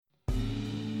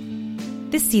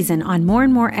This season on More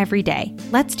and More Every Day,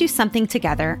 let's do something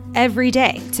together every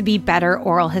day to be better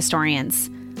oral historians.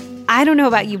 I don't know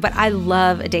about you, but I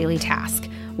love a daily task,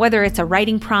 whether it's a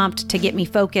writing prompt to get me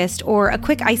focused or a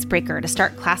quick icebreaker to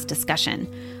start class discussion.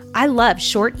 I love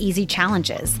short, easy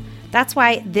challenges. That's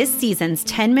why this season's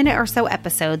 10-minute or so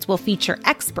episodes will feature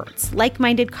experts,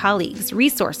 like-minded colleagues,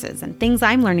 resources, and things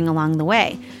I'm learning along the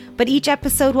way. But each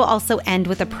episode will also end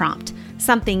with a prompt,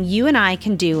 something you and I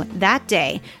can do that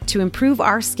day to improve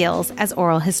our skills as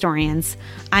oral historians.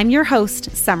 I'm your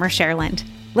host, Summer Sherland.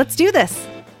 Let's do this.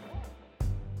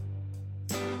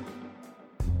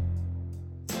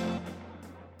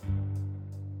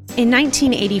 In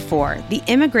 1984, the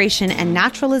Immigration and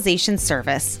Naturalization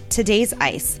Service, today's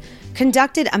ICE,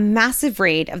 conducted a massive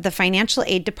raid of the financial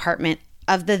aid department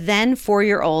of the then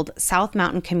 4-year-old South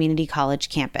Mountain Community College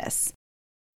campus.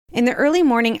 In the early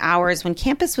morning hours when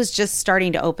campus was just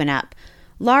starting to open up,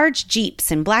 large Jeeps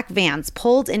and black vans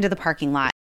pulled into the parking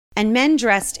lot, and men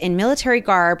dressed in military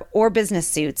garb or business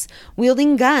suits,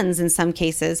 wielding guns in some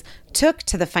cases, took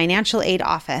to the financial aid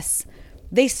office.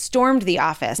 They stormed the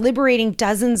office, liberating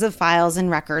dozens of files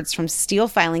and records from steel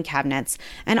filing cabinets,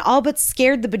 and all but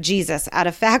scared the bejesus out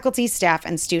of faculty, staff,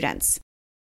 and students.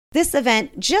 This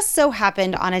event just so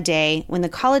happened on a day when the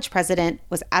college president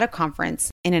was at a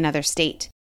conference in another state.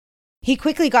 He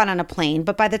quickly got on a plane,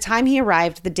 but by the time he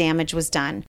arrived, the damage was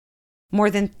done.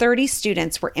 More than 30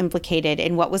 students were implicated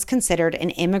in what was considered an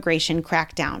immigration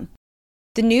crackdown.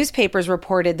 The newspapers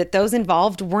reported that those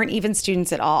involved weren't even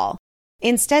students at all.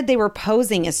 Instead, they were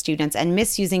posing as students and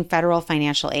misusing federal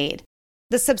financial aid.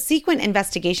 The subsequent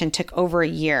investigation took over a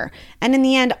year, and in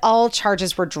the end, all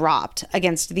charges were dropped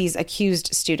against these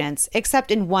accused students,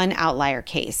 except in one outlier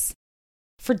case.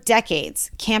 For decades,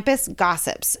 campus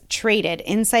gossips traded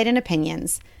insight and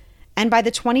opinions, and by the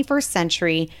 21st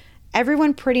century,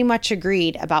 everyone pretty much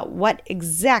agreed about what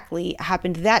exactly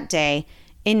happened that day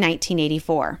in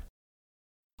 1984.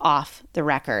 Off the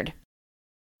record.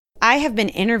 I have been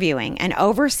interviewing and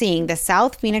overseeing the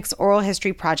South Phoenix Oral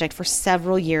History Project for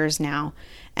several years now,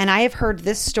 and I have heard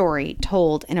this story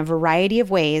told in a variety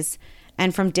of ways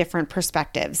and from different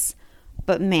perspectives.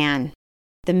 But man,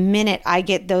 the minute I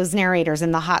get those narrators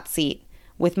in the hot seat,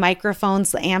 with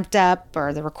microphones amped up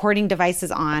or the recording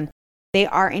devices on, they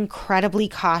are incredibly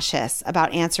cautious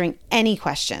about answering any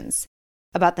questions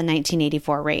about the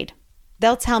 1984 raid.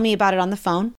 They'll tell me about it on the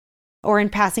phone or in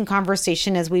passing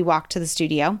conversation as we walk to the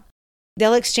studio.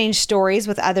 They'll exchange stories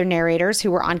with other narrators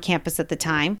who were on campus at the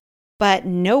time, but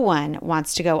no one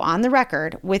wants to go on the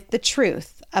record with the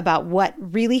truth about what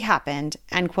really happened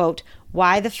and, quote,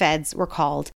 why the feds were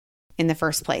called in the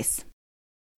first place.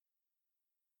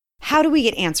 How do we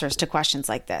get answers to questions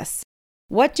like this?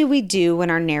 What do we do when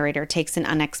our narrator takes an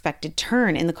unexpected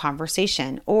turn in the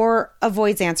conversation or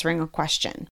avoids answering a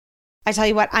question? I tell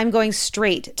you what, I'm going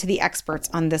straight to the experts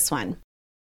on this one.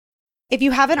 If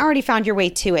you haven't already found your way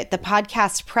to it, the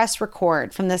podcast Press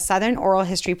Record from the Southern Oral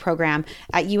History Program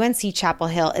at UNC Chapel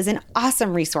Hill is an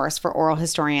awesome resource for oral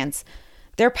historians.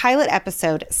 Their pilot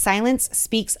episode, Silence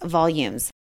Speaks Volumes,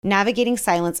 Navigating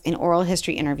Silence in Oral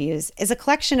History Interviews, is a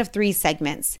collection of 3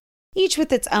 segments, each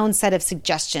with its own set of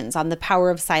suggestions on the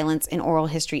power of silence in oral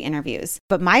history interviews.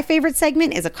 But my favorite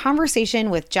segment is a conversation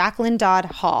with Jacqueline Dodd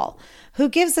Hall, who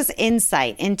gives us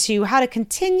insight into how to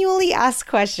continually ask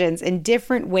questions in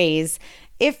different ways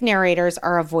if narrators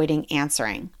are avoiding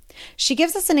answering. She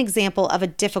gives us an example of a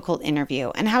difficult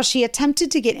interview and how she attempted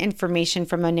to get information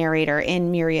from a narrator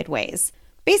in myriad ways.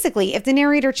 Basically, if the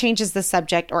narrator changes the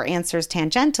subject or answers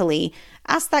tangentially,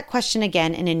 ask that question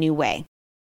again in a new way.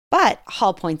 But,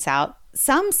 Hall points out,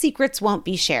 some secrets won't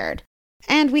be shared,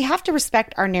 and we have to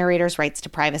respect our narrator's rights to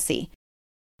privacy.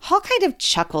 Hall kind of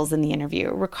chuckles in the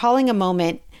interview, recalling a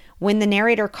moment when the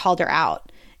narrator called her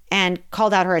out and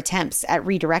called out her attempts at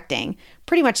redirecting,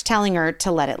 pretty much telling her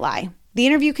to let it lie. The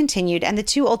interview continued, and the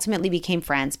two ultimately became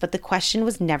friends, but the question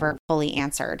was never fully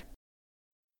answered.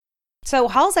 So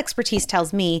Hall's expertise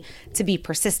tells me to be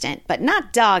persistent, but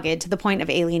not dogged to the point of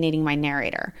alienating my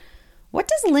narrator. What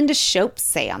does Linda Shopes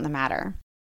say on the matter?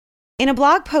 In a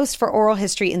blog post for Oral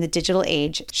History in the Digital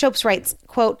Age, Shopes writes,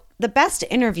 quote, "The best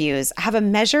interviews have a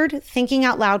measured, thinking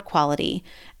out loud quality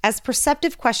as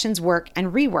perceptive questions work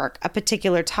and rework a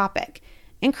particular topic,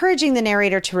 encouraging the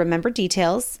narrator to remember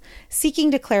details,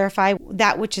 seeking to clarify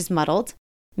that which is muddled,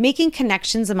 making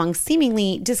connections among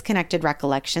seemingly disconnected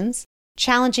recollections,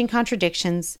 challenging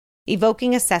contradictions,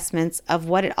 evoking assessments of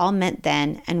what it all meant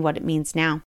then and what it means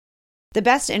now. The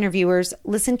best interviewers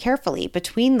listen carefully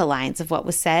between the lines of what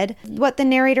was said, what the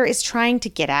narrator is trying to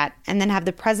get at, and then have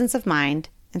the presence of mind,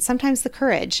 and sometimes the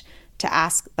courage, to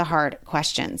ask the hard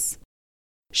questions."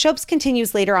 Shopes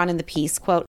continues later on in the piece,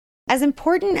 quote, "As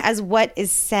important as what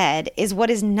is said is what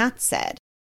is not said,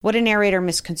 what a narrator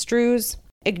misconstrues,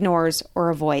 ignores, or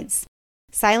avoids.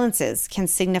 Silences can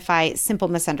signify simple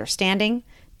misunderstanding,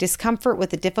 discomfort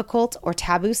with a difficult or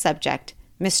taboo subject,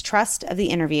 mistrust of the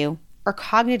interview, or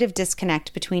cognitive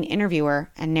disconnect between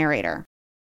interviewer and narrator."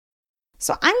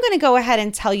 So I'm going to go ahead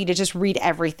and tell you to just read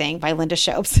everything by Linda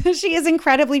Shopes. She is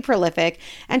incredibly prolific,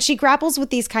 and she grapples with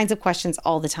these kinds of questions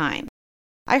all the time.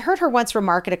 I heard her once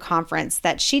remark at a conference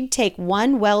that she'd take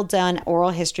one well-done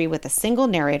oral history with a single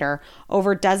narrator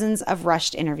over dozens of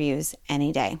rushed interviews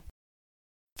any day.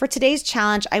 For today's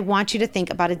challenge, I want you to think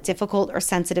about a difficult or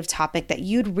sensitive topic that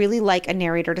you'd really like a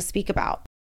narrator to speak about.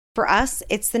 For us,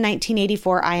 it's the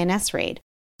 1984 INS raid.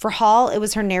 For Hall, it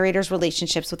was her narrator's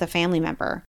relationships with a family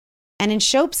member. And in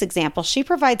Shopes' example, she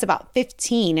provides about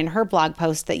 15 in her blog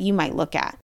post that you might look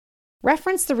at.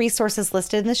 Reference the resources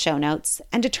listed in the show notes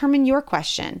and determine your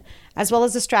question, as well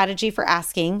as a strategy for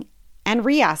asking and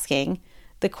re-asking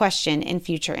the question in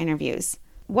future interviews.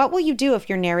 What will you do if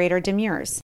your narrator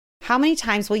demurs? How many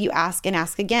times will you ask and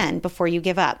ask again before you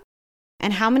give up?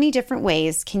 And how many different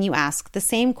ways can you ask the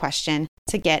same question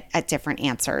to get at different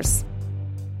answers?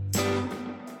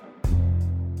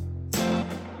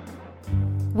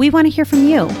 We want to hear from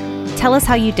you. Tell us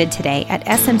how you did today at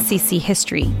SMCC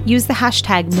History. Use the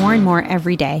hashtag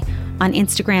 #MoreAndMoreEveryday on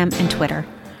Instagram and Twitter.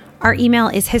 Our email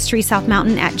is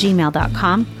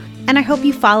historysouthmountain@gmail.com, and I hope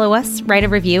you follow us, write a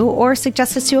review, or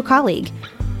suggest us to a colleague.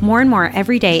 More and More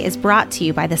Every Day is brought to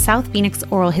you by the South Phoenix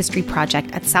Oral History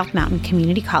Project at South Mountain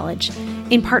Community College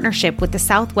in partnership with the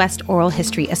Southwest Oral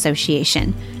History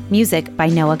Association. Music by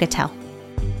Noah Gattel.